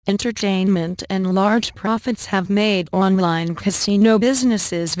entertainment and large profits have made online casino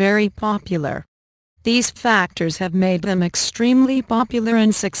businesses very popular. These factors have made them extremely popular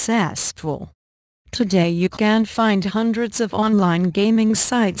and successful. Today you can find hundreds of online gaming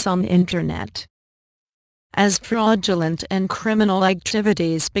sites on the internet. As fraudulent and criminal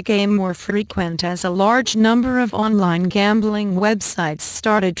activities became more frequent as a large number of online gambling websites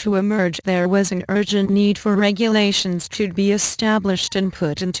started to emerge, there was an urgent need for regulations to be established and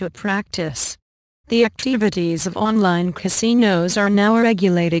put into practice. The activities of online casinos are now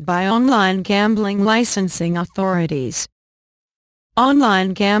regulated by online gambling licensing authorities.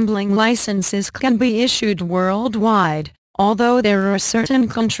 Online gambling licenses can be issued worldwide, although there are certain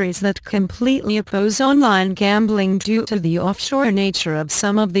countries that completely oppose online gambling due to the offshore nature of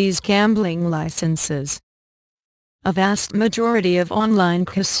some of these gambling licenses. A vast majority of online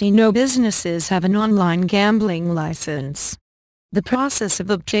casino businesses have an online gambling license. The process of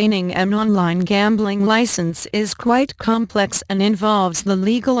obtaining an online gambling license is quite complex and involves the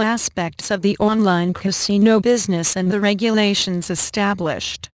legal aspects of the online casino business and the regulations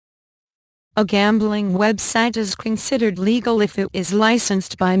established. A gambling website is considered legal if it is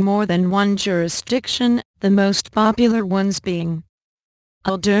licensed by more than one jurisdiction, the most popular ones being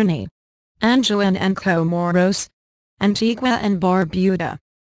Alderney, Anjouan and Comoros, Antigua and Barbuda,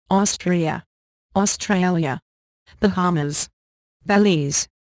 Austria, Australia, Bahamas, Belize,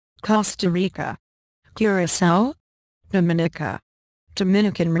 Costa Rica, Curacao, Dominica,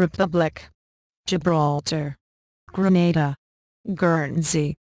 Dominican Republic, Gibraltar, Grenada,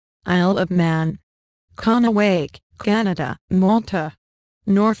 Guernsey, Isle of Man, Conawaik, Canada, Malta,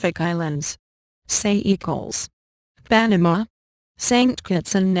 Norfolk Islands, Seychelles, Panama, St.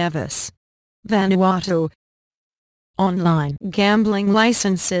 Kitts and Nevis, Vanuatu. Online gambling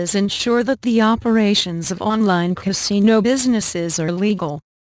licenses ensure that the operations of online casino businesses are legal.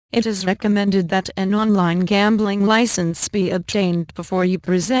 It is recommended that an online gambling license be obtained before you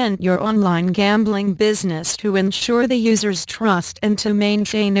present your online gambling business to ensure the user's trust and to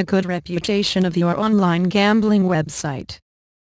maintain a good reputation of your online gambling website.